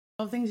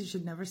All things you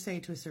should never say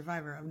to a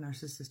survivor of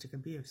narcissistic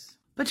abuse.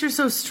 But you're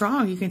so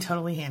strong, you can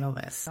totally handle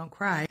this. Don't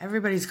cry.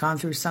 Everybody's gone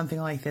through something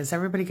like this.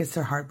 Everybody gets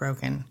their heart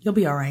broken. You'll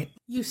be all right.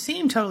 You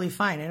seem totally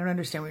fine. I don't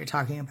understand what you're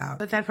talking about.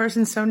 But that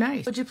person's so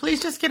nice. Would you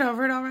please just get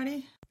over it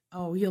already?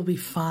 Oh, you'll be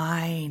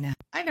fine.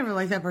 I never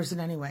liked that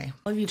person anyway.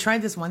 Well, have you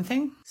tried this one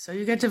thing? So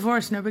you get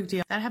divorced, no big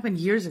deal. That happened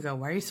years ago.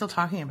 Why are you still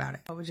talking about it?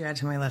 What would you add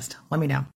to my list? Let me know.